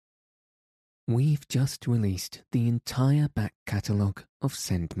We've just released the entire back catalogue of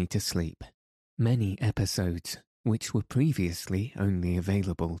Send Me to Sleep. Many episodes, which were previously only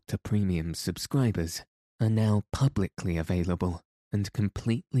available to premium subscribers, are now publicly available and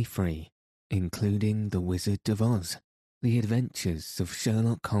completely free, including The Wizard of Oz, The Adventures of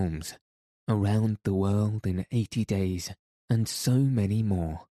Sherlock Holmes, Around the World in 80 Days, and so many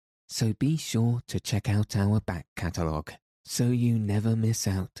more. So be sure to check out our back catalogue so you never miss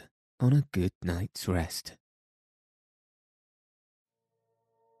out on a good night's rest.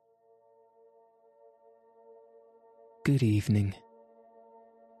 Good evening.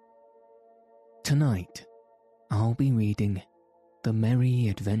 Tonight, I'll be reading The Merry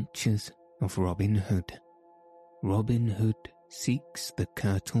Adventures of Robin Hood. Robin Hood Seeks the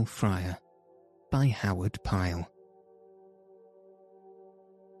Curtal Friar by Howard Pyle.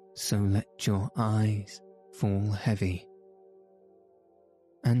 So let your eyes fall heavy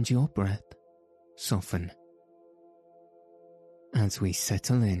and your breath soften as we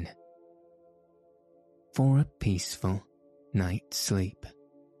settle in for a peaceful night's sleep.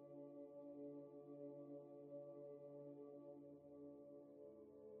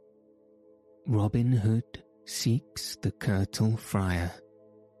 Robin Hood Seeks the Curtal Friar.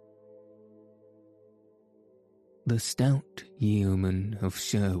 The stout yeomen of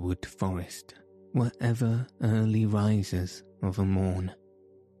Sherwood Forest were ever early risers of a morn,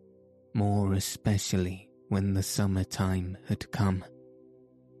 more especially when the summer-time had come,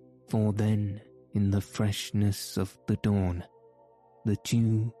 for then, in the freshness of the dawn, the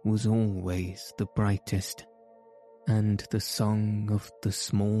dew was always the brightest, and the song of the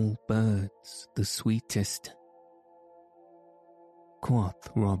small birds the sweetest. Quoth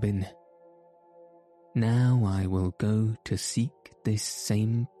Robin, "Now I will go to seek this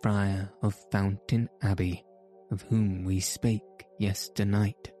same friar of Fountain Abbey, of whom we spake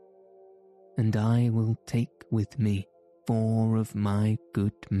yesternight, and I will take with me 4 of my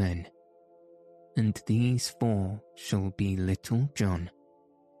good men, and these 4 shall be Little John,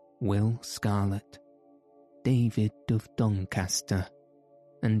 Will Scarlet, David of Doncaster,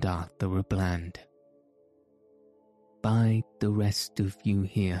 and Arthur a Bland. Bide the rest of you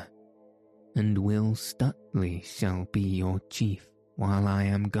here, and Will Stuteley shall be your chief while I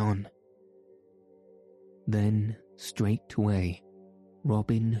am gone." Then straightway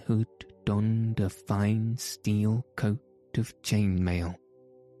Robin Hood donned a fine steel coat of chainmail,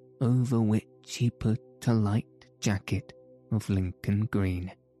 over which he put a light jacket of Lincoln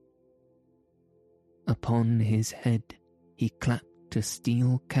green. Upon his head he clapped a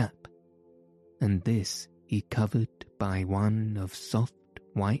steel cap, and this he covered by one of soft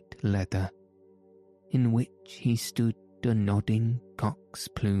white leather, in which he stood a nodding cock's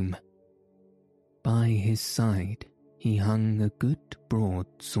plume. By his side he hung a good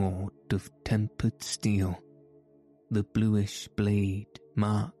broadsword of tempered steel, the bluish blade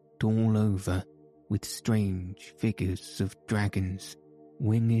marked all over with strange figures of dragons,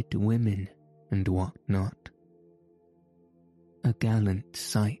 winged women, and what not. A gallant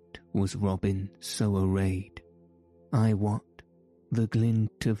sight was Robin so arrayed, I wot, the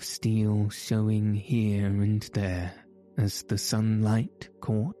glint of steel showing here and there as the sunlight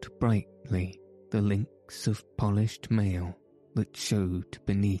caught brightly the links of polished mail that showed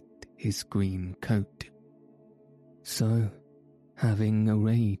beneath his green coat. So, having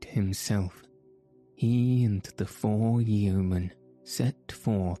arrayed himself, he and the 4 yeomen set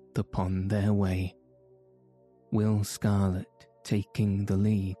forth upon their way, Will Scarlet taking the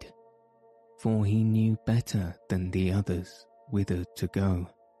lead, for he knew better than the others whither to go.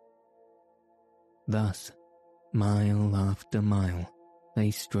 Thus, mile after mile,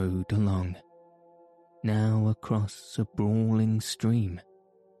 they strode along, now across a brawling stream,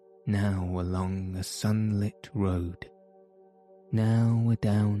 now along a sunlit road, now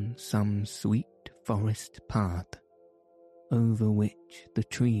adown some sweet forest path, over which the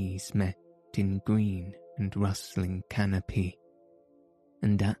trees met in green and rustling canopy,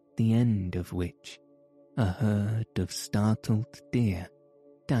 and at the end of which a herd of startled deer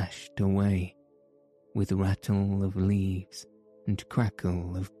dashed away, with rattle of leaves and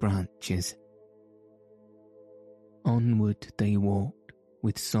crackle of branches. Onward they walked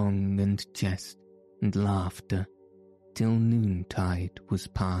with song and jest and laughter till noontide was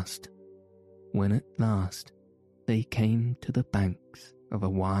past, when at last they came to the banks of a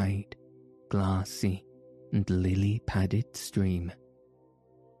wide, glassy, and lily-padded stream.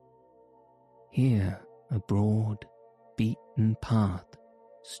 Here a broad, beaten path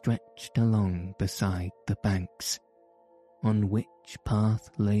stretched along beside the banks, on which path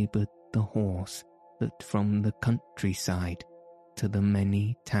laboured the horse that from the countryside to the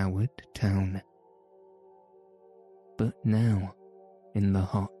many-towered town. But now, in the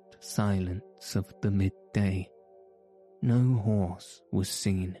hot silence of the midday, no horse was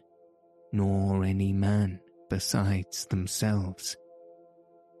seen, nor any man besides themselves.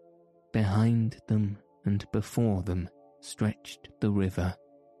 Behind them and before them stretched the river,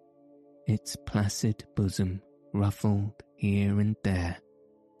 its placid bosom ruffled here and there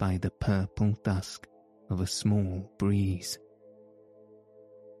by the purple dusk of a small breeze.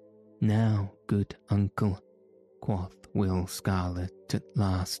 "Now, good uncle," quoth Will Scarlet at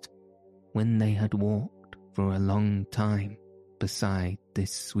last, when they had walked for a long time beside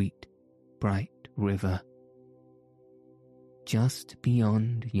this sweet, bright river, "just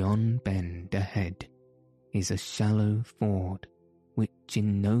beyond yon bend ahead is a shallow ford which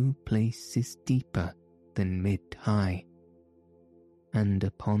in no place is deeper than mid-high, and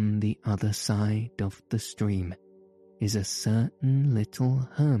upon the other side of the stream is a certain little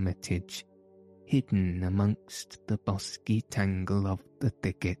hermitage hidden amongst the bosky tangle of the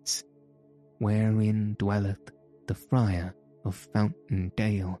thickets, wherein dwelleth the Friar of Fountain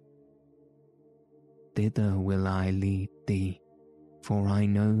Dale. Thither will I lead thee, for I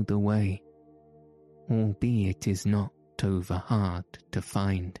know the way, albeit it is not over hard to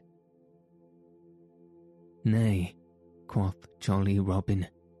find." "Nay," quoth jolly Robin,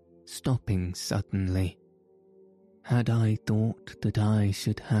 stopping suddenly, "had I thought that I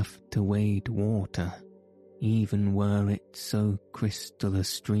should have to wade water, even were it so crystal a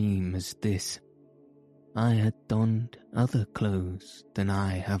stream as this, I had donned other clothes than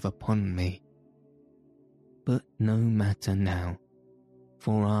I have upon me. But no matter now,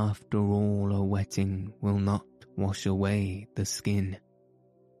 for after all a wetting will not wash away the skin,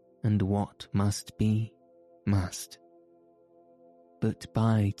 and what must be, must. But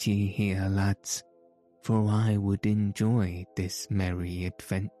bide ye here, lads, for I would enjoy this merry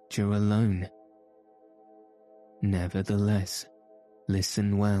adventure alone. Nevertheless,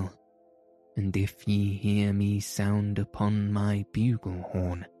 listen well, and if ye hear me sound upon my bugle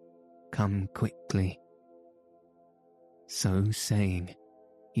horn, come quickly." So saying,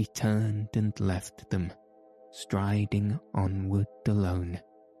 he turned and left them, striding onward alone.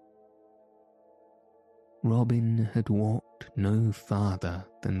 Robin had walked no farther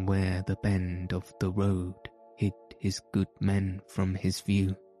than where the bend of the road hid his good men from his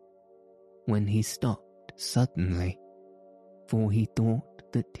view, when he stopped suddenly, for he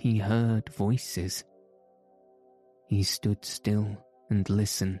thought that he heard voices. He stood still and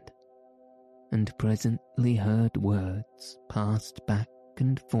listened, and presently heard words passed back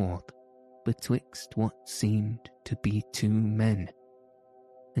and forth betwixt what seemed to be two men,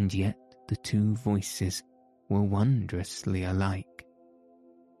 and yet the two voices were wondrously alike.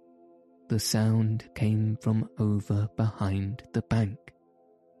 The sound came from over behind the bank,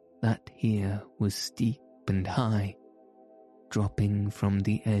 that here was steep and high, dropping from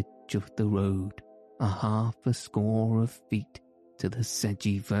the edge of the road 50 feet to the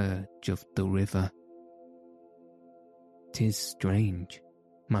sedgy verge of the river. "'Tis strange,"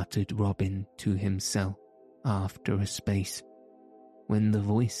 muttered Robin to himself after a space, when the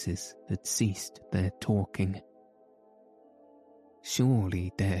voices had ceased their talking.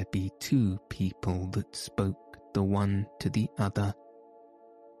 "Surely there be two people that spoke the one to the other,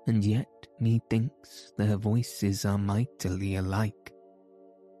 and yet methinks their voices are mightily alike.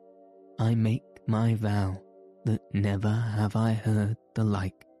 I make my vow that never have I heard the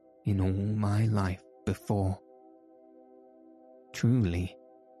like in all my life before. Truly,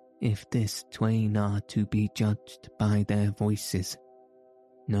 if this twain are to be judged by their voices,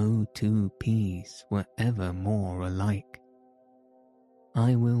 no two peas were ever more alike.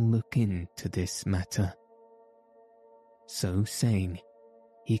 I will look into this matter." So saying,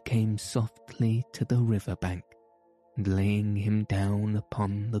 he came softly to the river bank, and laying him down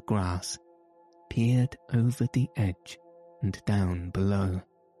upon the grass, peered over the edge and down below.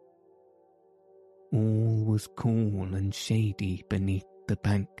 All was cool and shady beneath the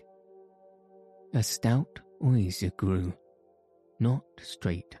bank. A stout osier grew, not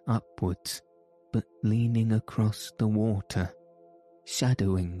straight upwards, but leaning across the water,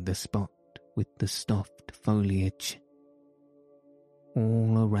 shadowing the spot with the stopped foliage.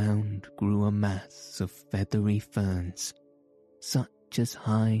 All around grew a mass of feathery ferns, such as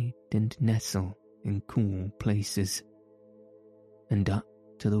hide and nestle in cool places, and up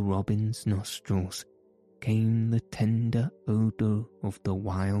to the robin's nostrils came the tender odour of the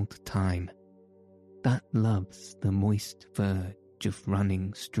wild thyme that loves the moist verge of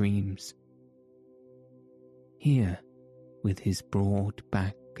running streams. Here, with his broad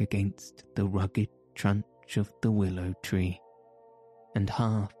back against the rugged trunk of the willow tree, and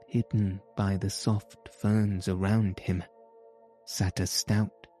half hidden by the soft ferns around him, sat a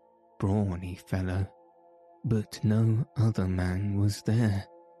stout, brawny fellow, but no other man was there.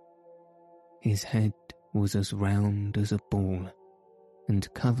 His head was as round as a ball,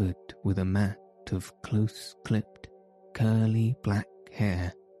 and covered with a mat of close-clipped, curly black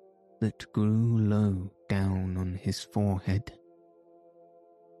hair that grew low down on his forehead.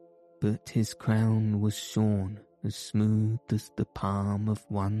 But his crown was shorn as smooth as the palm of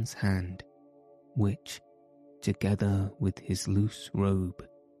one's hand, which, together with his loose robe,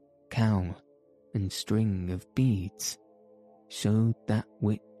 cowl, and string of beads, showed that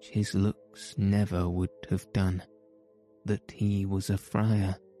which his looks never would have done, that he was a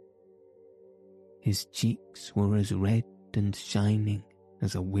friar. His cheeks were as red and shining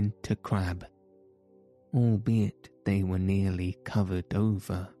as a winter crab, albeit they were nearly covered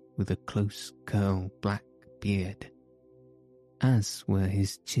over with a close curl black beard, as were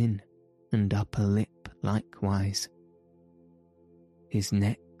his chin and upper lip likewise. His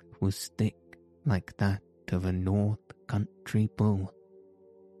neck was thick like that of a north country bull,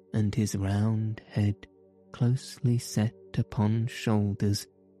 and his round head closely set upon shoulders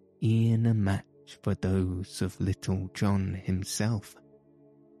e'en a match for those of Little John himself.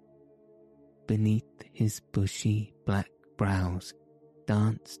 Beneath his bushy black brows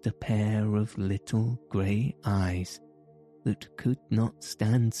danced a pair of little grey eyes that could not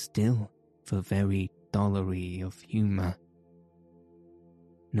stand still for very dollery of humour.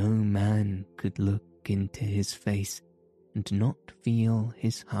 No man could look into his face and not feel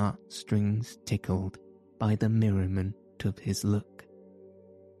his heartstrings tickled by the merriment of his look.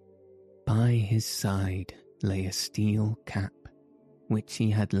 By his side lay a steel cap, which he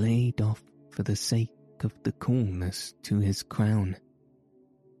had laid off for the sake of the coolness to his crown.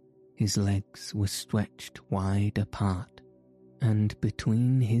 His legs were stretched wide apart, and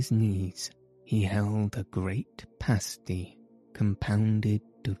between his knees he held a great pasty compounded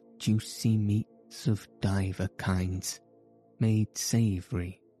of juicy meats of divers kinds, made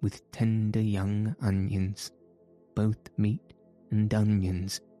savoury with tender young onions, both meat and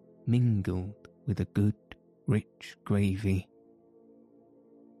onions mingled with a good rich gravy.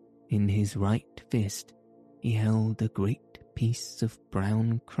 In his right fist he held a great piece of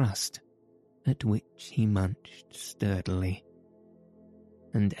brown crust, at which he munched sturdily,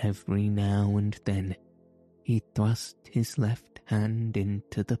 and every now and then he thrust his left hand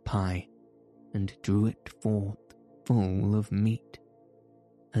into the pie and drew it forth full of meat.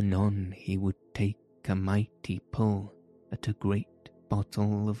 Anon he would take a mighty pull at a great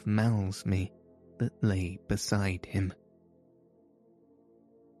bottle of Malmsey that lay beside him.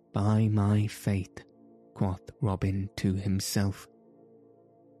 By my faith, quoth Robin to himself,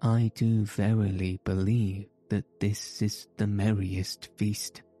 I do verily believe that this is the merriest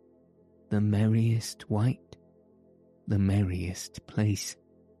feast, the merriest wight, the merriest place,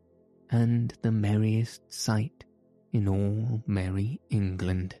 and the merriest sight in all merry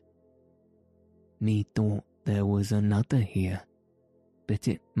England. Methought there was another here, but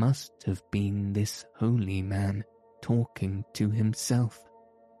it must have been this holy man talking to himself.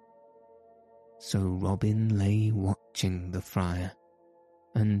 So Robin lay watching the friar,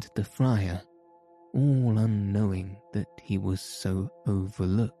 and the friar, all unknowing that he was so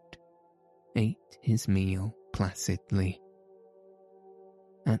overlooked, ate his meal placidly.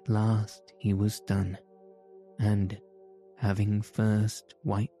 At last he was done, and, having first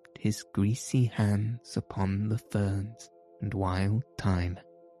wiped his greasy hands upon the ferns and wild thyme,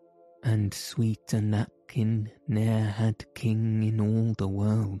 and sweet a napkin ne'er had king in all the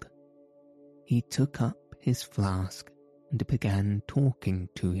world, he took up his flask and began talking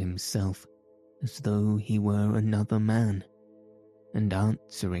to himself as though he were another man, and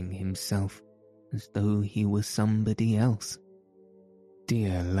answering himself as though he were somebody else.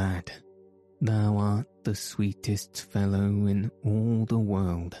 Dear lad, thou art the sweetest fellow in all the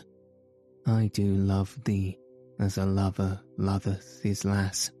world. I do love thee as a lover loveth his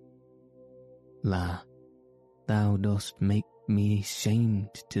lass. La, thou dost make me shamed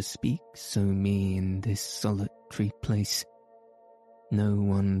to speak so me in this solitary place, no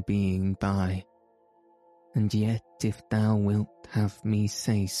one being by, and yet if thou wilt have me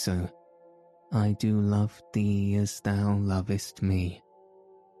say so, I do love thee as thou lovest me.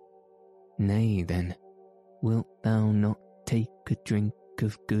 Nay then, wilt thou not take a drink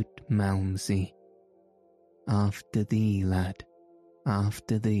of good Malmsey? After thee, lad,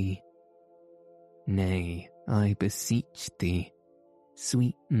 after thee. Nay, I beseech thee,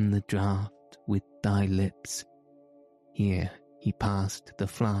 sweeten the draught with thy lips. Here he passed the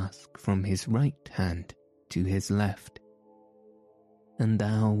flask from his right hand to his left. and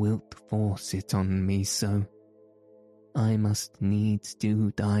thou wilt force it on me so. I must needs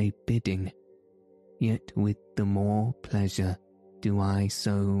do thy bidding, yet with the more pleasure do I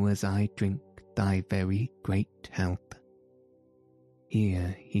so as I drink thy very great health.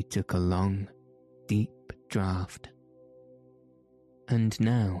 Here he took a long, deep draught. And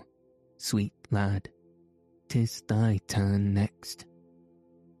now, sweet lad, 'tis thy turn next.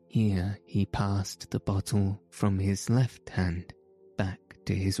 Here he passed the bottle from his left hand back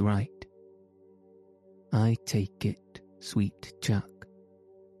to his right. I take it, sweet chuck,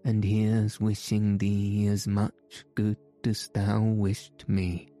 and here's wishing thee as much good as thou wished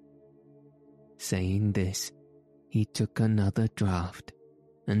me. Saying this, he took another draught,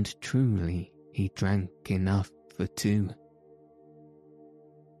 and truly he drank enough for two.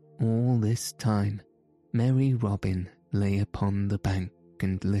 All this time, merry Robin lay upon the bank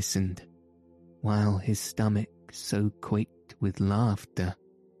and listened, while his stomach so quaked with laughter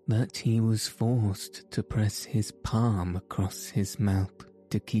that he was forced to press his palm across his mouth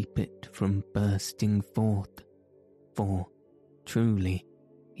to keep it from bursting forth, for, truly,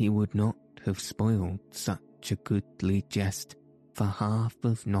 he would not have spoiled such a goodly jest for half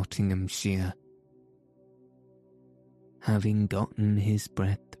of Nottinghamshire. Having gotten his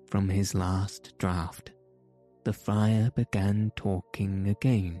breath from his last draught, the friar began talking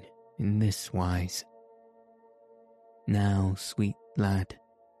again in this wise. Now, sweet lad,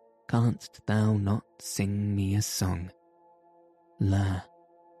 canst thou not sing me a song? La,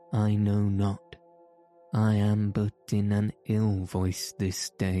 I know not, I am but in an ill voice this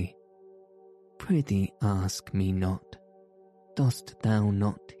day. Prithee ask me not, dost thou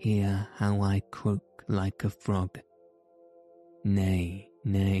not hear how I croak like a frog? Nay,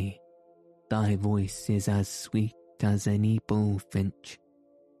 nay, thy voice is as sweet as any bullfinch.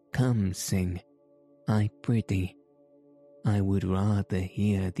 Come sing, I prithee. I would rather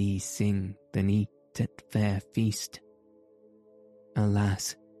hear thee sing than eat at fair feast.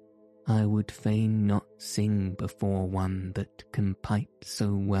 Alas, I would fain not sing before one that can pipe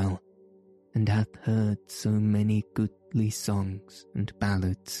so well, and hath heard so many goodly songs and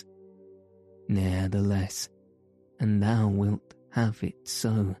ballads. Ne'ertheless, and thou wilt have it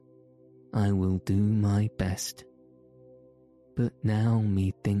so, I will do my best. But now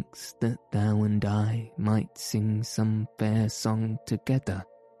methinks that thou and I might sing some fair song together.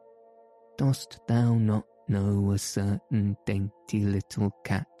 Dost thou not know a certain dainty little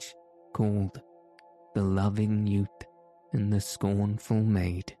catch called The Loving Youth and the Scornful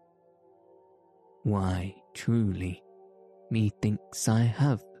Maid? Why, truly, methinks I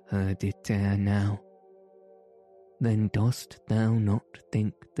have heard it ere now. Then dost thou not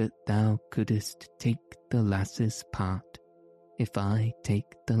think that thou couldst take the lass's part, if I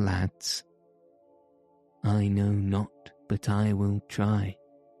take the lad's? I know not, but I will try.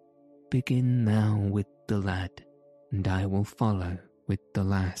 Begin thou with the lad, and I will follow with the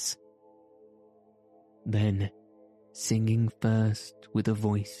lass. Then, singing first with a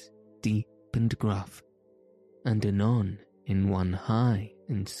voice deep and gruff, and anon in one high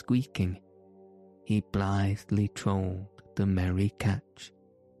and squeaking, he blithely trolled the merry catch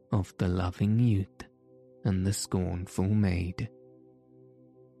of the loving youth and the scornful maid.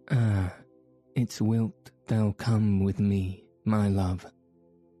 Ah, it's wilt thou come with me, my love,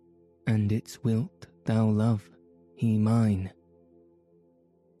 and it's wilt thou love he mine.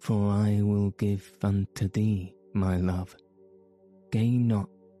 For I will give unto thee, my love, gay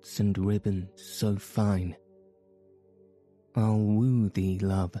knots and ribbons so fine. I'll woo thee,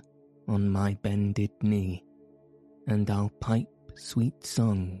 love, on my bended knee, and I'll pipe sweet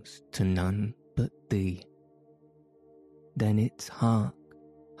songs to none but thee. Then it's hark,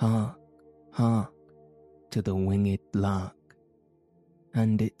 hark, hark to the winged lark,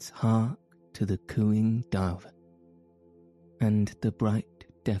 and it's hark to the cooing dove, and the bright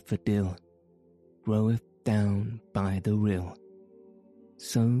daffodil groweth down by the rill.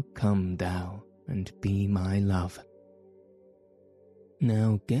 So come thou and be my love.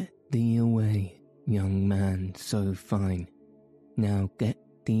 Now get thee away, young man so fine, now get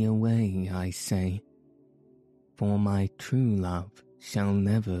thee away, I say, for my true love shall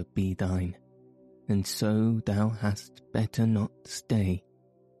never be thine, and so thou hast better not stay.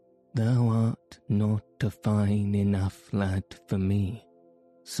 Thou art not a fine enough lad for me,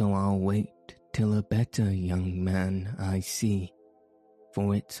 so I'll wait till a better young man I see,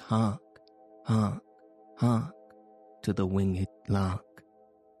 for it's hark, hark, hark to the winged lark,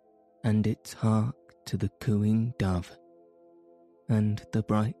 and it's hark to the cooing dove, and the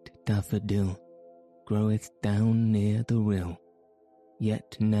bright daffodil groweth down near the rill,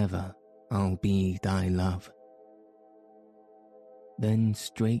 yet never I'll be thy love. Then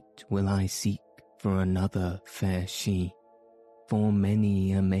straight will I seek for another fair she, for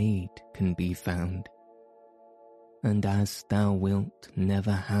many a maid can be found. And as thou wilt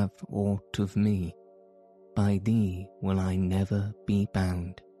never have aught of me, by thee will I never be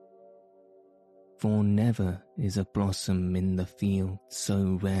bound. For never is a blossom in the field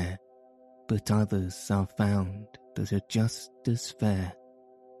so rare, but others are found that are just as fair.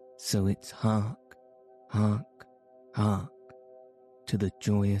 So it's hark, hark, hark to the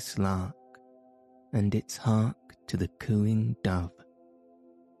joyous lark, and it's hark to the cooing dove,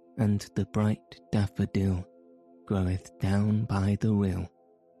 and the bright daffodil groweth down by the rill,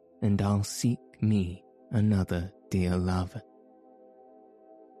 and I'll seek me another dear love.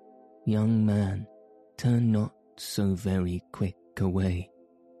 Young man, turn not so very quick away,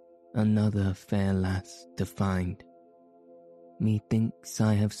 another fair lass to find. Methinks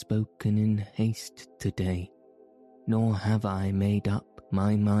I have spoken in haste today, nor have I made up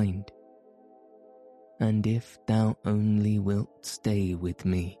my mind. And if thou only wilt stay with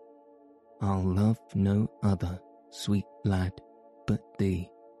me, I'll love no other, sweet lad, but thee.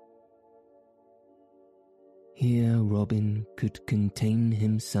 Here Robin could contain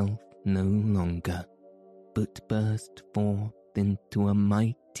himself no longer, but burst forth into a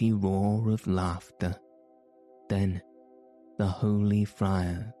mighty roar of laughter. Then, the holy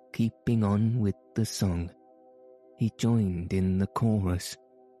friar keeping on with the song, he joined in the chorus,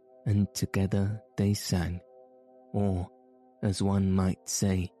 and together they sang, or, as one might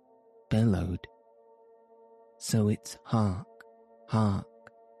say, bellowed. So it's hark, hark,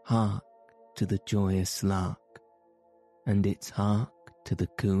 hark to the joyous lark, and it's hark to the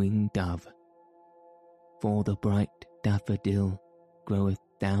cooing dove. For the bright daffodil groweth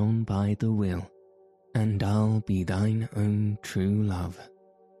down by the rill, and I'll be thine own true love.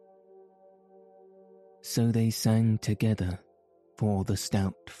 So they sang together, for the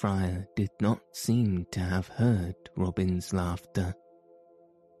stout friar did not seem to have heard Robin's laughter.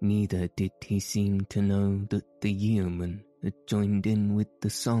 Neither did he seem to know that the yeoman had joined in with the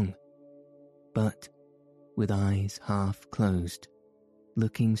song, but, with eyes half closed,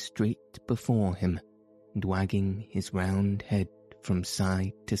 looking straight before him and wagging his round head from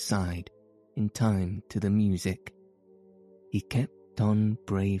side to side in time to the music, he kept on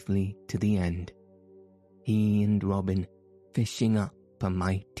bravely to the end, he and Robin fishing up a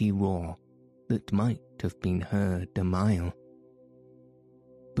mighty roar that might have been heard a mile.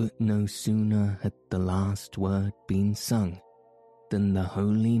 But no sooner had the last word been sung than the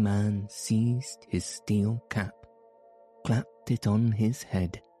holy man seized his steel cap, clapped it on his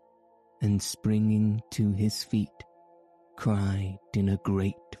head, and springing to his feet, cried in a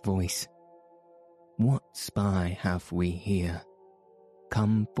great voice, "What spy have we here?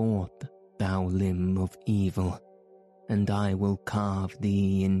 Come forth, thou limb of evil, and I will carve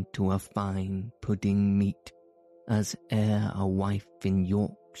thee into a fine pudding meat, as e'er a wife in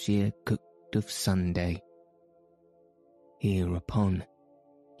Yorkshire cooked of Sunday." Hereupon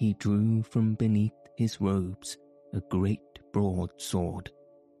he drew from beneath his robes a great broadsword,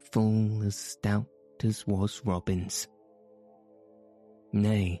 full as stout as was Robin's.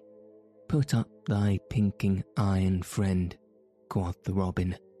 "Nay, put up thy pinking iron, friend," quoth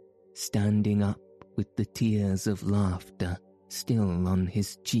Robin, standing up with the tears of laughter still on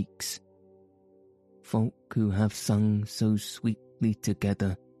his cheeks. "Folk who have sung so sweetly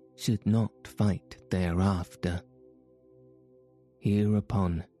together should not fight thereafter."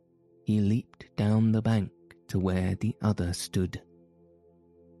 Hereupon he leaped down the bank to where the other stood.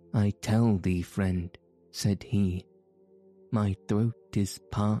 "I tell thee, friend," said he, "my throat is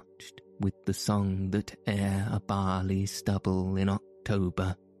parched with the song that e'er a barley stubble in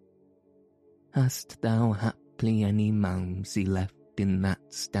October. Hast thou haply any malmsey left in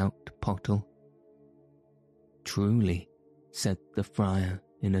that stout pottle?" "Truly," said the friar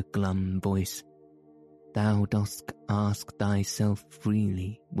in a glum voice, "thou dost ask thyself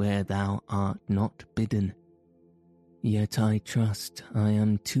freely where thou art not bidden. Yet I trust I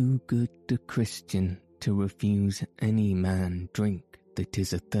am too good a Christian to refuse any man drink that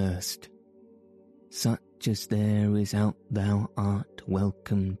is athirst. Such as there is out thou art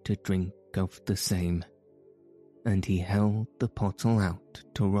welcome to drink of the same." And he held the pottle out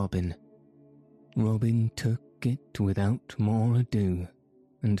to Robin. Robin took it without more ado,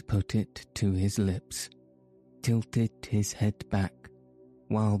 and put it to his lips, tilted his head back,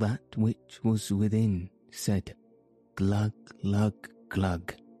 while that which was within said, "Glug, glug,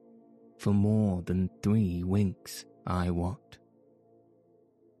 glug," for more than 3 winks, I wot.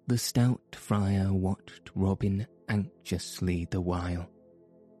 The stout friar watched Robin anxiously the while,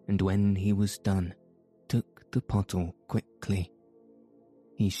 and when he was done, took the pottle quickly,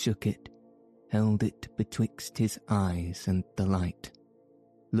 He shook it, held it betwixt his eyes and the light,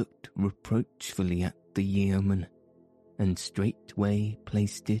 looked reproachfully at the yeoman, and straightway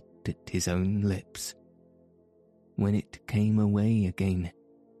placed it at his own lips. When it came away again,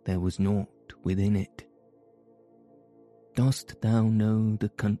 there was naught within it. Dost thou know the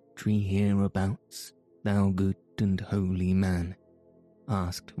country hereabouts, thou good and holy man?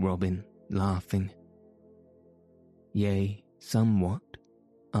 Asked Robin, laughing. Yea, somewhat,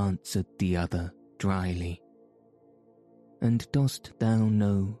 answered the other dryly. And dost thou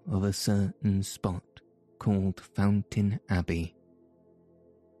know of a certain spot called Fountain Abbey?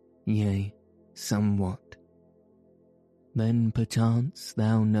 Yea, somewhat. Then perchance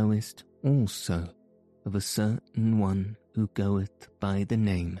thou knowest also of a certain one who goeth by the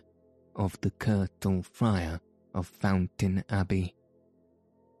name of the Curtal Friar of Fountain Abbey.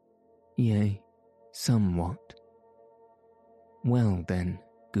 Yea, somewhat. Well then,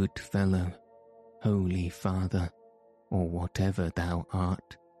 good fellow, holy father, or whatever thou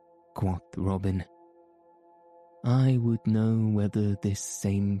art, quoth Robin, I would know whether this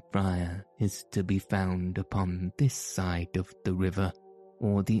same friar is to be found upon this side of the river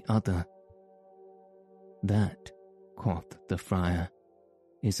or the other. That, quoth the friar,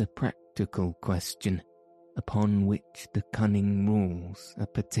 is a practical question upon which the cunning rules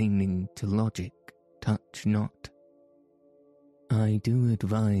appertaining to logic touch not. I do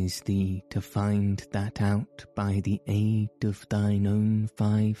advise thee to find that out by the aid of thine own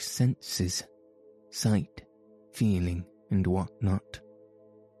 5 senses, sight, feeling, and what not.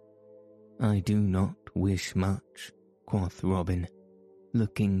 I do not wish much, quoth Robin,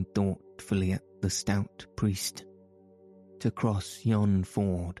 looking thoughtfully at the stout priest, to cross yon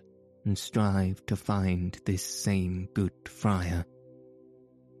ford and strive to find this same good friar.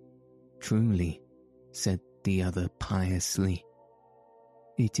 Truly, said the other piously,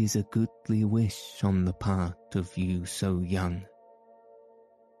 it is a goodly wish on the part of you so young.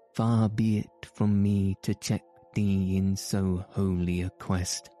 Far be it from me to check thee in so holy a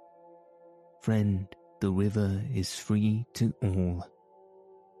quest. Friend, the river is free to all.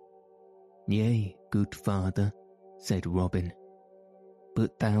 Yea, good father, said Robin,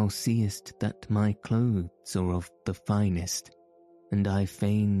 but thou seest that my clothes are of the finest, and I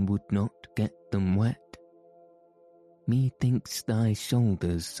fain would not get them wet. Methinks thy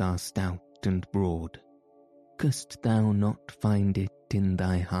shoulders are stout and broad. Couldst thou not find it in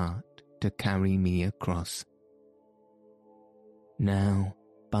thy heart to carry me across? Now,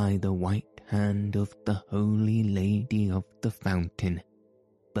 by the white hand of the Holy Lady of the Fountain,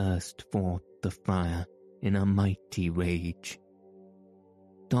 burst forth the friar in a mighty rage.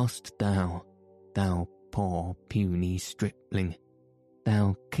 Dost thou, thou poor puny stripling,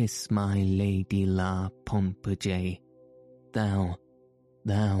 thou kiss my Lady La Pompager, thou,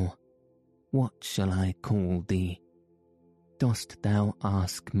 what shall I call thee? Dost thou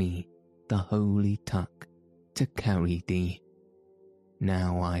ask me, the holy tuck, to carry thee?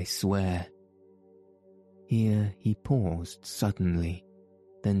 Now I swear. Here he paused suddenly,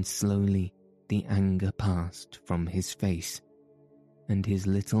 then slowly the anger passed from his face, and his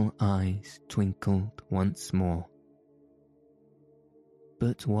little eyes twinkled once more.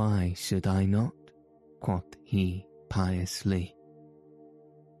 But why should I not? Quoth he piously.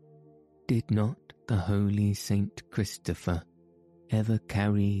 Did not the holy Saint Christopher ever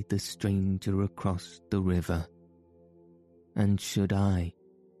carry the stranger across the river? And should I,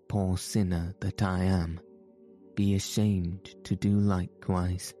 poor sinner that I am, be ashamed to do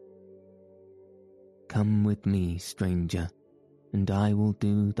likewise? Come with me, stranger, and I will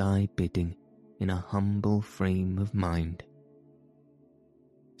do thy bidding in a humble frame of mind.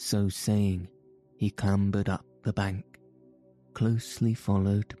 So saying, he clambered up the bank, closely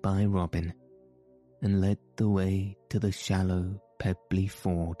followed by Robin, and led the way to the shallow, pebbly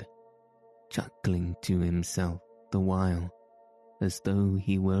ford, chuckling to himself the while, as though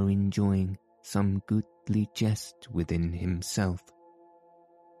he were enjoying some goodly jest within himself.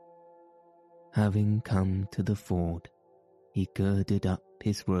 Having come to the ford, he girded up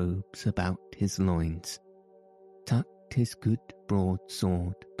his robes about his loins, tucked his good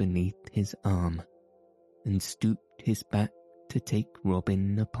broadsword beneath his arm, and stooped his back to take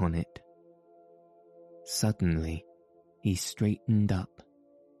Robin upon it. Suddenly he straightened up.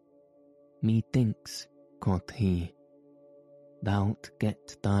 Methinks, quoth he, thou'lt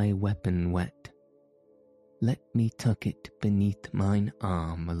get thy weapon wet. Let me tuck it beneath mine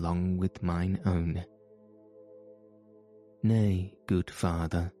arm along with mine own. Nay, good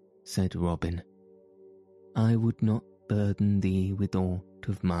father, said Robin, I would not burden thee with aught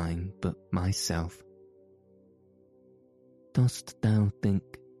of mine but myself. Dost thou think,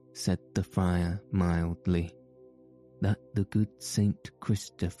 said the friar mildly, that the good Saint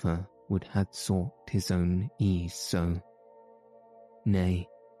Christopher would have sought his own ease so? Nay,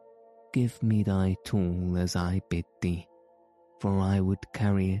 give me thy tool as I bid thee, for I would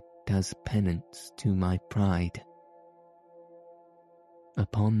carry it as penance to my pride.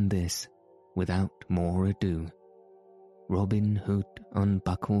 Upon this, without more ado, Robin Hood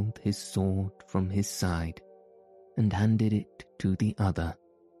unbuckled his sword from his side and handed it to the other,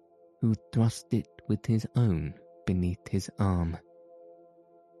 who thrust it with his own beneath his arm.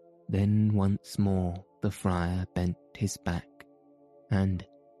 Then once more the friar bent his back, and,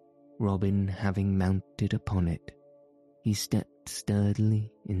 Robin having mounted upon it, he stepped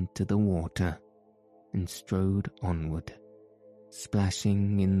sturdily into the water and strode onward,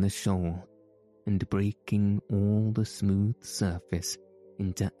 splashing in the shoal and breaking all the smooth surface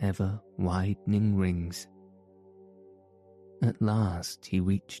into ever-widening rings. At last he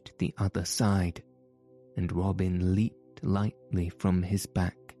reached the other side, and Robin leaped lightly from his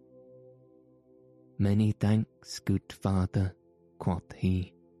back. "Many thanks, good father," quoth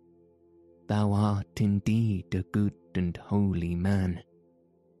he. "Thou art indeed a good and holy man.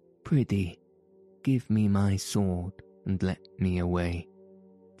 Prithee, give me my sword and let me away,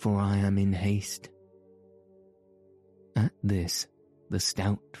 for I am in haste." At this, the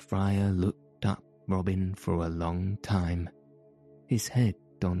stout friar looked up Robin for a long time, his head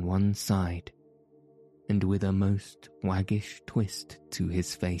on one side, and with a most waggish twist to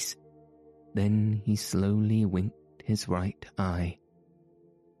his face. Then he slowly winked his right eye.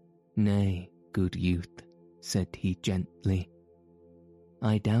 "Nay, good youth," said he gently,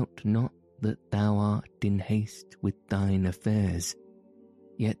 "I doubt not that thou art in haste with thine affairs,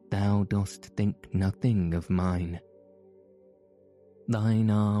 yet thou dost think nothing of mine. Thine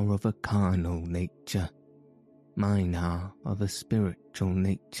are of a carnal nature, mine are of a spiritual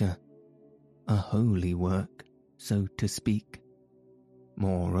nature, a holy work, so to speak.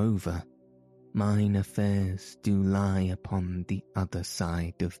 Moreover, mine affairs do lie upon the other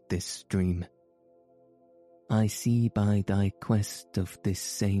side of this stream. I see by thy quest of this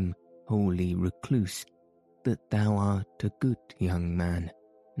same holy recluse that thou art a good young man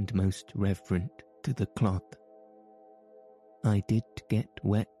and most reverent to the cloth. I did get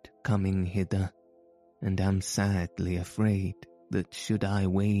wet coming hither, and am sadly afraid that should I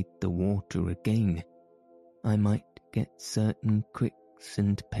wade the water again, I might get certain cricks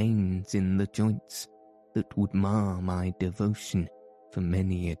and pains in the joints that would mar my devotion for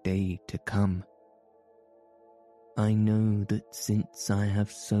many a day to come. I know that since I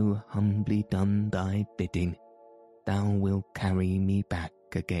have so humbly done thy bidding, thou wilt carry me back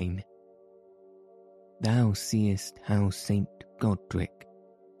again. Thou seest how Saint Godric,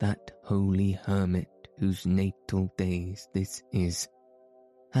 that holy hermit whose natal days this is,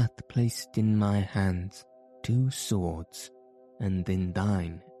 hath placed in my hands 2 swords, and in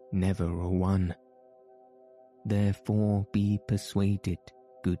thine never a one. Therefore be persuaded,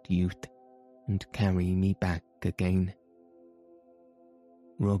 good youth, and carry me back again."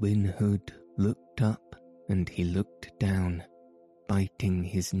 Robin Hood looked up and he looked down, biting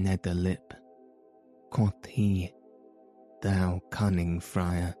his nether lip. Quoth he, "Thou cunning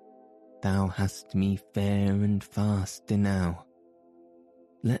friar, thou hast me fair and fast enow.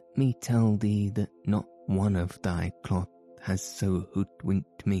 Let me tell thee that not one of thy cloth has so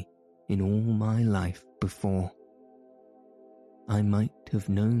hoodwinked me in all my life before. I might have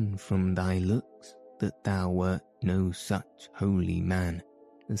known from thy looks that thou wert no such holy man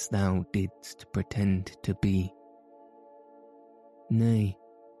as thou didst pretend to be." "Nay,"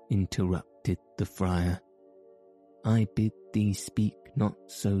 interrupted the friar, "I bid thee speak not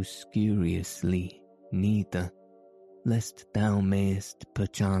so scuriously, neither, lest thou mayest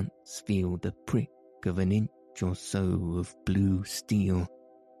perchance feel the prick of an inch or so of blue steel."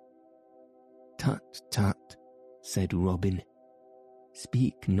 "Tut, tut," said Robin,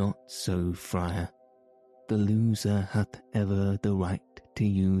 "speak not so, friar. The loser hath ever the right to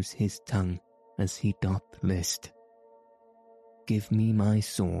use his tongue as he doth list. Give me my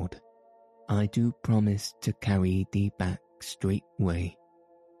sword. I do promise to carry thee back straightway.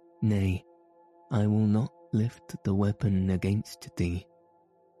 Nay, I will not lift the weapon against thee."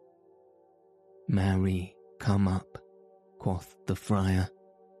 "Marry, come up," quoth the friar.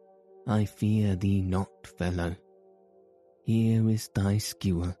 "I fear thee not, fellow. Here is thy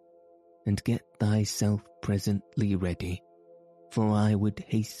skewer, and get thyself presently ready, for I would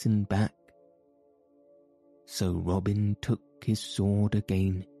hasten back." So Robin took his sword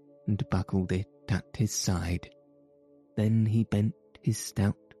again and buckled it at his side. Then he bent his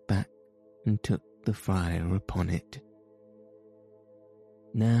stout back and took the friar upon it,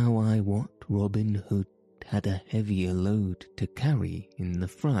 Now I wot Robin Hood had a heavier load to carry in the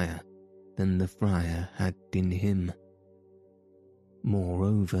friar than the friar had in him.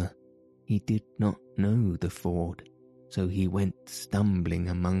 Moreover, he did not know the ford, so he went stumbling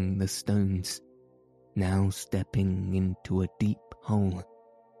among the stones, now stepping into a deep hole,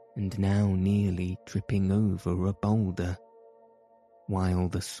 and now nearly tripping over a boulder, while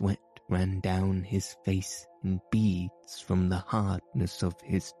the sweat ran down his face in beads from the hardness of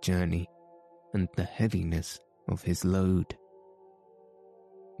his journey and the heaviness of his load.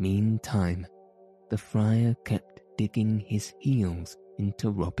 Meantime, the friar kept digging his heels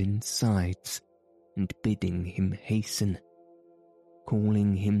into Robin's sides and bidding him hasten,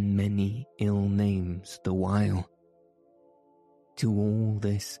 calling him many ill names the while. To all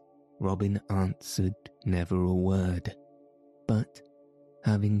this Robin answered never a word, but,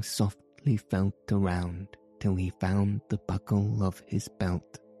 having softly felt around till he found the buckle of his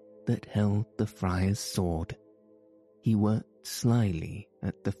belt that held the friar's sword, he worked slyly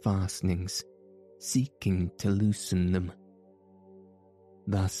at the fastenings, seeking to loosen them.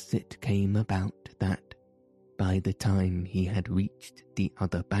 Thus it came about that, by the time he had reached the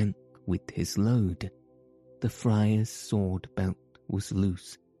other bank with his load, the friar's sword belt was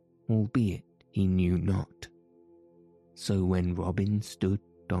loose, albeit he knew not. So when Robin stood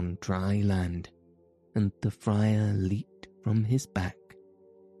on dry land, and the friar leaped from his back,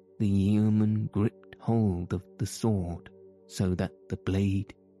 the yeoman gripped hold of the sword so that the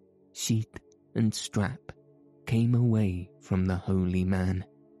blade, sheath, and strap came away from the holy man,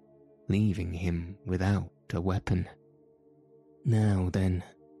 leaving him without a weapon. Now then,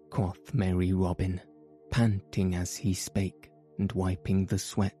 quoth merry Robin, panting as he spake, and wiping the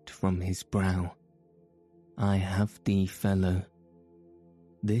sweat from his brow, I have thee, fellow.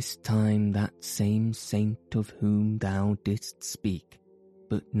 This time that same saint of whom thou didst speak,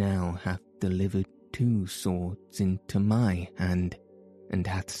 but now hath delivered 2 swords into my hand, and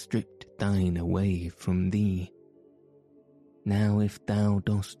hath stripped thine away from thee. Now if thou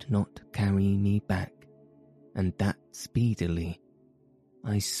dost not carry me back, and that speedily,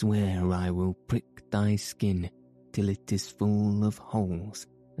 I swear I will prick thy skin till it is full of holes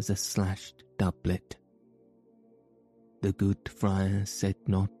as a slashed doublet. The good friar said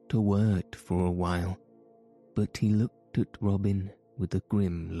not a word for a while, but he looked at Robin with a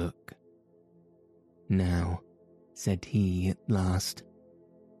grim look. Now, said he at last,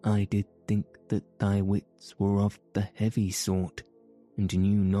 I did think that thy wits were of the heavy sort, and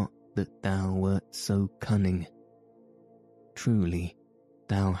knew not that thou wert so cunning. Truly,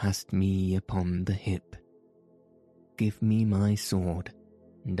 thou hast me upon the hip. Give me my sword,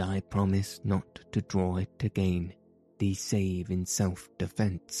 and I promise not to draw it again, thee save in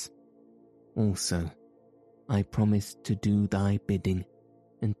self-defence. Also, I promise to do thy bidding,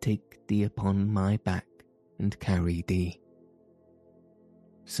 and take thee upon my back, and carry thee.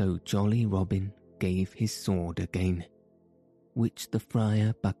 So jolly Robin gave his sword again, which the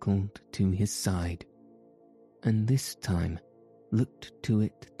friar buckled to his side, and this time looked to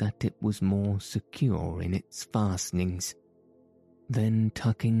it that it was more secure in its fastenings. Then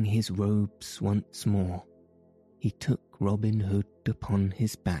tucking his robes once more, he took Robin Hood upon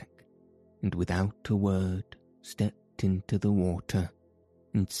his back, and without a word stepped into the water,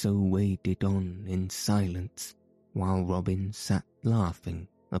 and so waded on in silence, while Robin sat laughing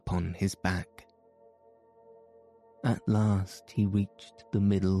upon his back. At last he reached the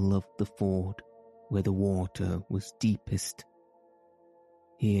middle of the ford, where the water was deepest.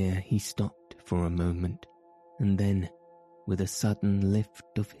 Here he stopped for a moment, and then, with a sudden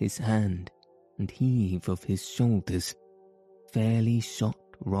lift of his hand and heave of his shoulders, fairly shot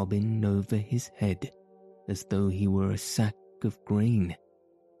Robin over his head as though he were a sack of grain.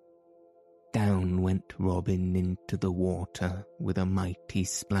 Down went Robin into the water with a mighty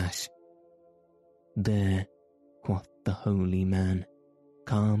splash. There, quoth the holy man,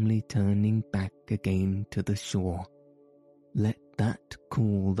 calmly turning back again to the shore, let that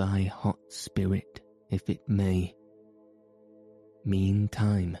cool thy hot spirit, if it may.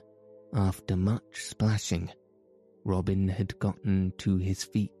 Meantime, after much splashing, Robin had gotten to his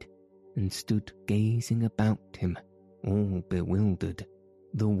feet, and stood gazing about him, all bewildered,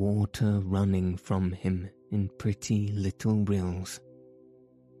 the water running from him in pretty little rills.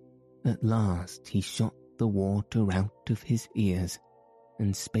 At last he shot the water out of his ears,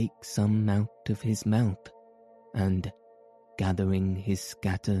 and spake some out of his mouth, and, gathering his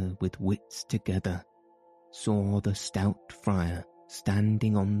scatter with wits together, saw the stout friar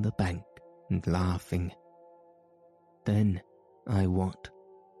standing on the bank and laughing. Then, I wot,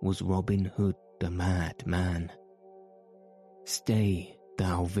 was Robin Hood a mad man. Stay,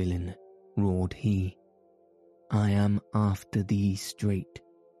 thou villain," roared he, "I am after thee straight,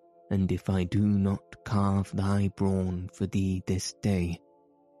 and if I do not carve thy brawn for thee this day,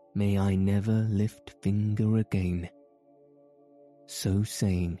 may I never lift finger again." So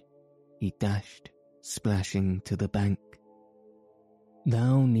saying, he dashed, splashing to the bank.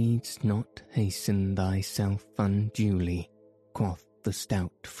 "Thou needst not hasten thyself unduly," quoth the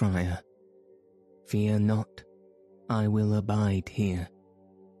stout friar. "Fear not, I will abide here,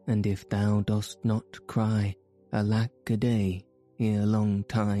 and if thou dost not cry, 'Alack a day, ere long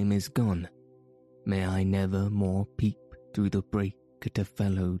time is gone,' may I never more peep through the break at a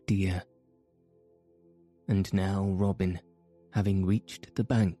fellow dear." And now Robin, having reached the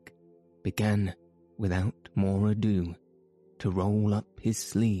bank, began, without more ado, to roll up his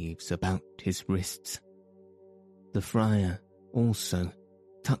sleeves about his wrists. The friar, also,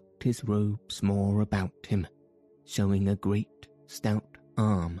 tucked his robes more about him, showing a great stout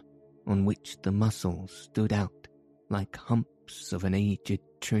arm on which the muscles stood out like humps of an aged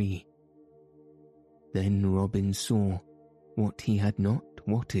tree. Then Robin saw what he had not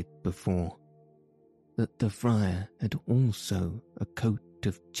wotted before, that the friar had also a coat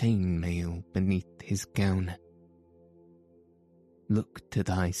of chain-mail beneath his gown. "Look to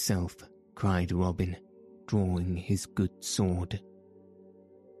thyself," cried Robin, drawing his good sword.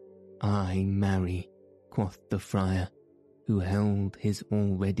 "Ay, marry," quoth the friar, who held his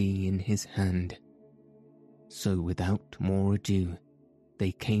already in his hand. So without more ado,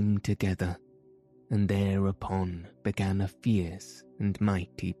 they came together, and thereupon began a fierce and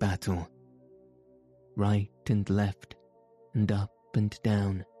mighty battle. Right and left, and up and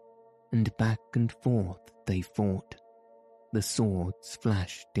down, and back and forth they fought. The swords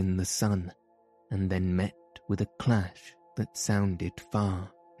flashed in the sun, and then met with a clash that sounded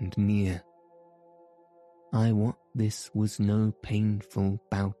far and near. I wot this was no painful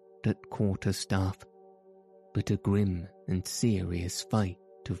bout at quarterstaff, but a grim and serious fight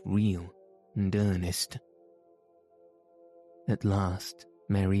of real and earnest. At last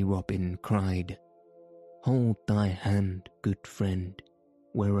merry Robin cried, "Hold thy hand, good friend,"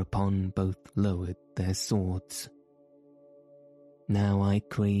 whereupon both lowered their swords. "Now I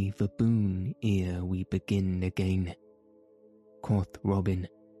crave a boon ere we begin again," quoth Robin,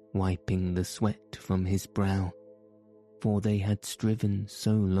 wiping the sweat from his brow, for they had striven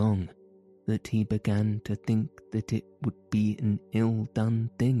so long that he began to think that it would be an ill-done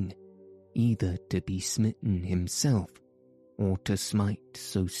thing either to be smitten himself or to smite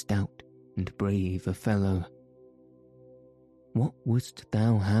so stout and brave a fellow. "What wouldst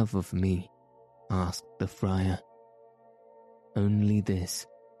thou have of me?" asked the friar. "Only this,"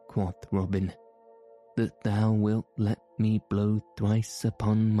 quoth Robin, "that thou wilt let me blow thrice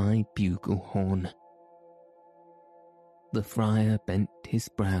upon my bugle horn." The friar bent his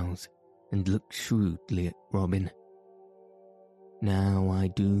brows and looked shrewdly at Robin. "Now I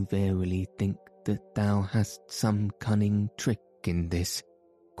do verily think that thou hast some cunning trick in this,"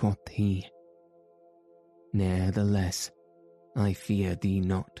 quoth he. "Ne'ertheless, I fear thee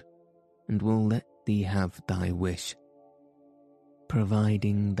not, and will let thee have thy wish,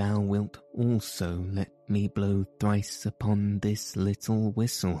 providing thou wilt also let me blow thrice upon this little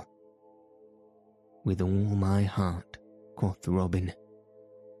whistle." "With all my heart," quoth Robin.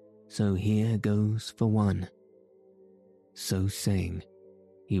 "So here goes for one." So saying,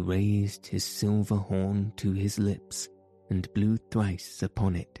 he raised his silver horn to his lips and blew thrice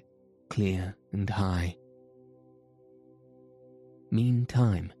upon it, clear and high.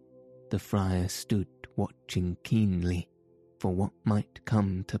 Meantime, the friar stood watching keenly for what might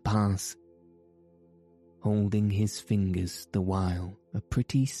come to pass, holding his fingers the while a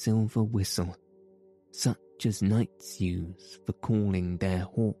pretty silver whistle, such as knights use for calling their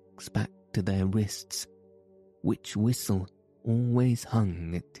hawks back to their wrists, which whistle always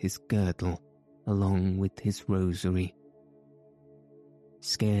hung at his girdle along with his rosary.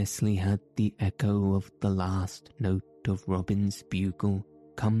 Scarcely had the echo of the last note of Robin's bugle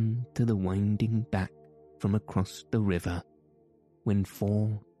come to the winding back from across the river, when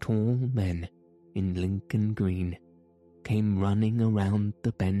 4 tall men in Lincoln green came running around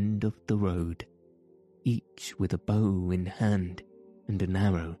the bend of the road, each with a bow in hand and an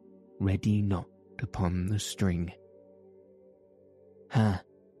arrow ready knocked upon the string. "Ha!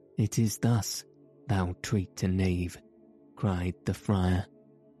 It is thus, thou traitor knave," cried the friar.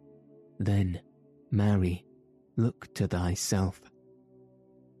 "Then, marry, look to thyself."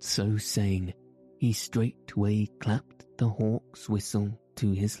 So saying, he straightway clapped the hawk's whistle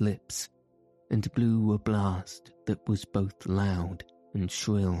to his lips, and blew a blast that was both loud and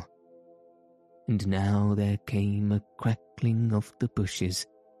shrill. and now there came a crackling of the bushes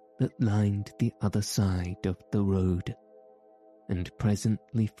that lined the other side of the road, and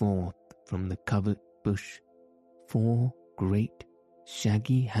presently forth from the covert bush 4 great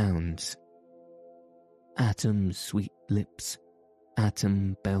shaggy hounds. Atom Sweet Lips,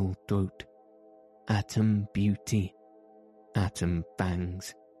 Atom Bell Throat, Atom Beauty, Atom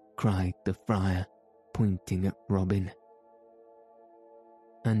Fangs, cried the friar, pointing at Robin.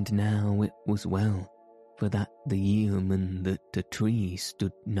 And now it was well, for that the yeoman that a tree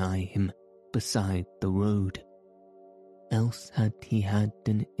stood nigh him beside the road, else had he had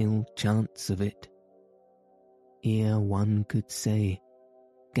an ill chance of it. Ere one could say,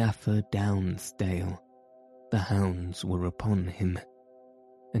 Gaffer Downsdale, the hounds were upon him,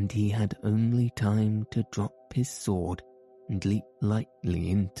 and he had only time to drop his sword and leap lightly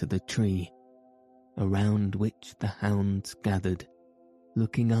into the tree, around which the hounds gathered,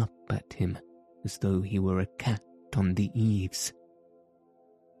 looking up at him as though he were a cat on the eaves.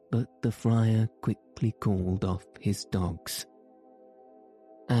 But the friar quickly called off his dogs.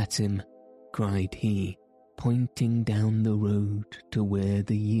 At him, cried he, pointing down the road to where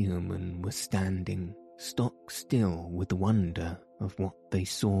the yeomen were standing, stock still with wonder of what they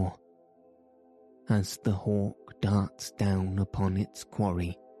saw. As the hawk darts down upon its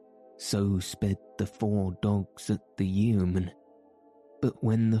quarry, so sped the 4 dogs at the yeoman. But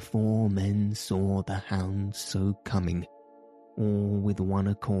when the 4 men saw the hounds so coming, all with one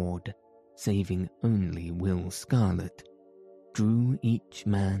accord, saving only Will Scarlet, drew each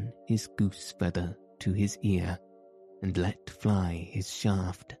man his goose feather to his ear, and let fly his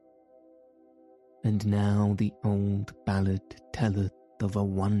shaft. And now the old ballad telleth of a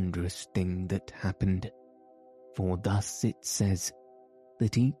wondrous thing that happened, for thus it says,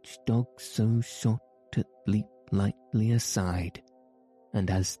 that each dog so shot it leaped lightly aside, and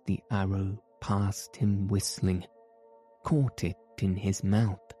as the arrow passed him whistling, caught it in his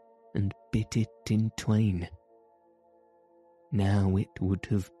mouth and bit it in twain. Now it would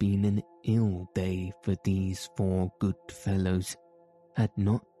have been an ill day for these 4 good fellows, had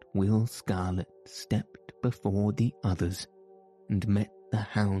not Will Scarlet stepped before the others and met the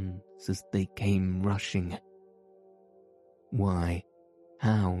hounds as they came rushing. Why,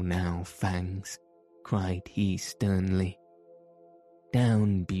 how now, Fangs, cried he sternly.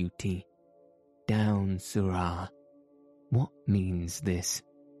 Down, Beauty, down, Sirrah. What means this?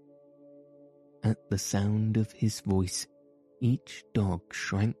 At the sound of his voice, each dog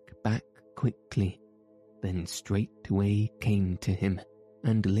shrank back quickly, then straightway came to him,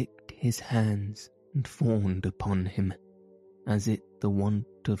 and licked his hands, and fawned upon him, as it the wont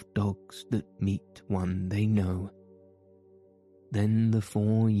of dogs that meet one they know. Then the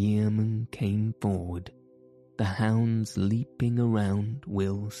 4 yeomen came forward, the hounds leaping around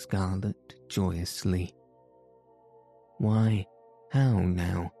Will Scarlet joyously. Why, how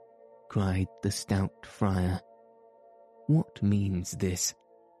now? Cried the stout friar. What means this?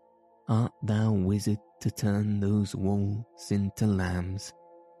 Art thou wizard to turn those wolves into lambs?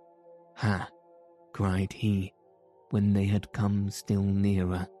 Ha! Cried he, when they had come still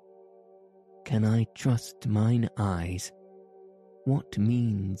nearer. Can I trust mine eyes? What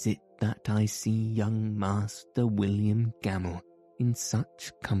means it that I see young Master William Gamel in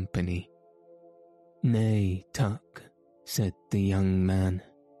such company? Nay, Tuck, said the young man,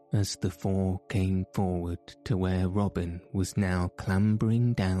 as the 4 came forward to where Robin was now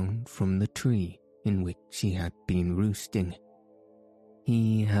clambering down from the tree in which he had been roosting,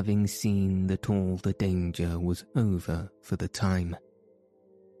 he having seen that all the danger was over for the time.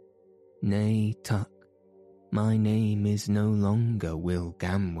 Nay, Tuck, my name is no longer Will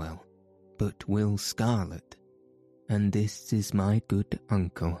Gamwell, but Will Scarlet, and this is my good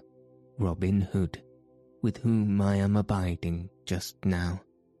uncle, Robin Hood, with whom I am abiding just now.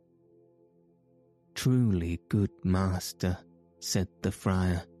 Truly, good master, said the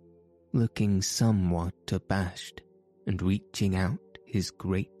friar, looking somewhat abashed, and reaching out his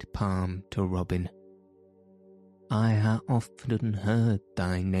great palm to Robin. I ha often heard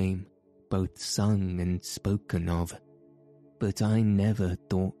thy name, both sung and spoken of, but I never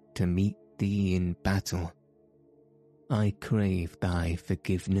thought to meet thee in battle. I crave thy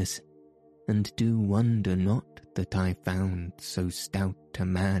forgiveness, and do wonder not that I found so stout a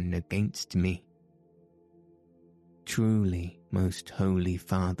man against me. Truly, most holy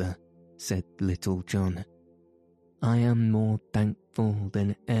father, said Little John, I am more thankful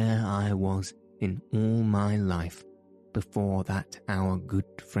than e'er I was in all my life before that our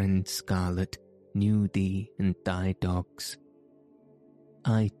good friend Scarlet knew thee and thy dogs.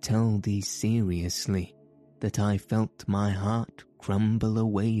 I tell thee seriously that I felt my heart crumble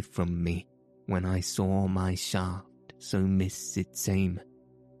away from me when I saw my shaft so miss its aim,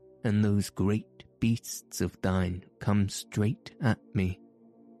 and those great beasts of thine come straight at me.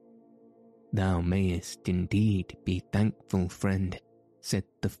 Thou mayest indeed be thankful, friend, said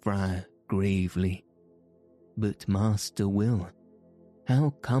the friar gravely. But Master Will,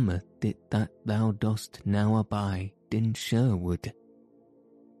 how cometh it that thou dost now abide in Sherwood?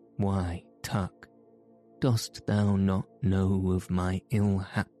 Why, Tuck, dost thou not know of my ill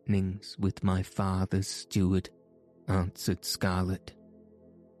happenings with my father's steward? Answered Scarlet.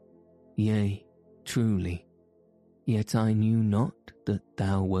 Yea, truly, yet I knew not that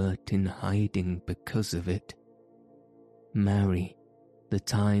thou wert in hiding because of it. Marry, the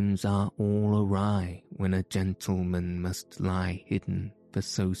times are all awry when a gentleman must lie hidden for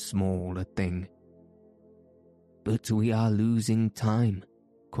so small a thing. But we are losing time,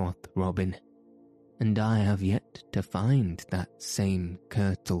 quoth Robin, and I have yet to find that same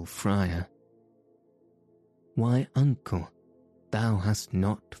Curtal friar. Why, uncle, thou hast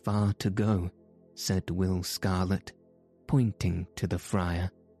not far to go, said Will Scarlet, pointing to the friar,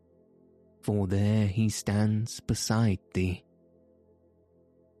 for there he stands beside thee.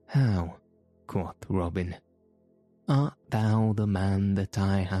 How, quoth Robin, art thou the man that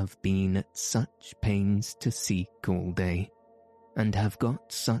I have been at such pains to seek all day, and have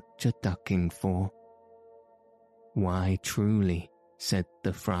got such a ducking for? Why, truly, said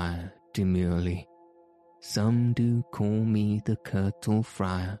the friar demurely, some do call me the Curtal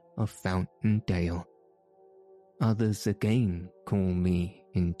Friar of Fountain Dale. Others again call me,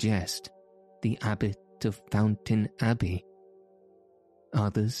 in jest, the Abbot of Fountain Abbey.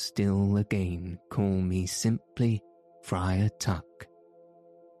 Others still again call me simply Friar Tuck.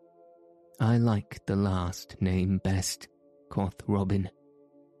 I like the last name best, quoth Robin,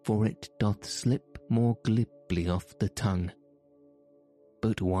 for it doth slip more glibly off the tongue.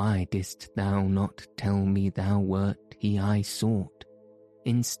 But why didst thou not tell me thou wert he I sought,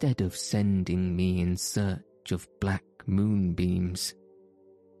 instead of sending me in search of black moonbeams?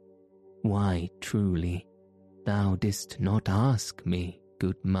 Why, truly, thou didst not ask me,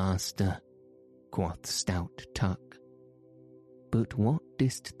 good master, quoth stout Tuck. But what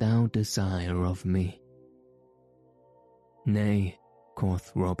didst thou desire of me? Nay,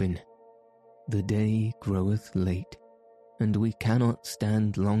 quoth Robin, the day groweth late, and we cannot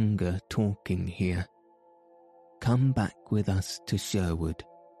stand longer talking here. Come back with us to Sherwood,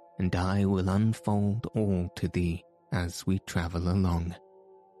 and I will unfold all to thee as we travel along.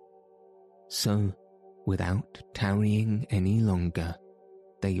 So, without tarrying any longer,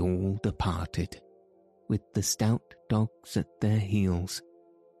 they all departed, with the stout dogs at their heels,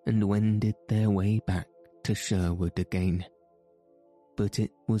 and wended their way back to Sherwood again. But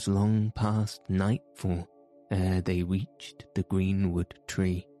it was long past nightfall ere they reached the greenwood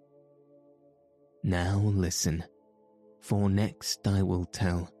tree. Now listen, for next I will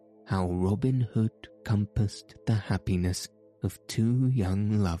tell how Robin Hood compassed the happiness of two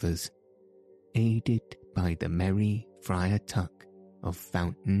young lovers, aided by the merry Friar Tuck of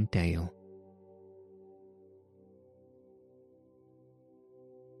Fountain Dale.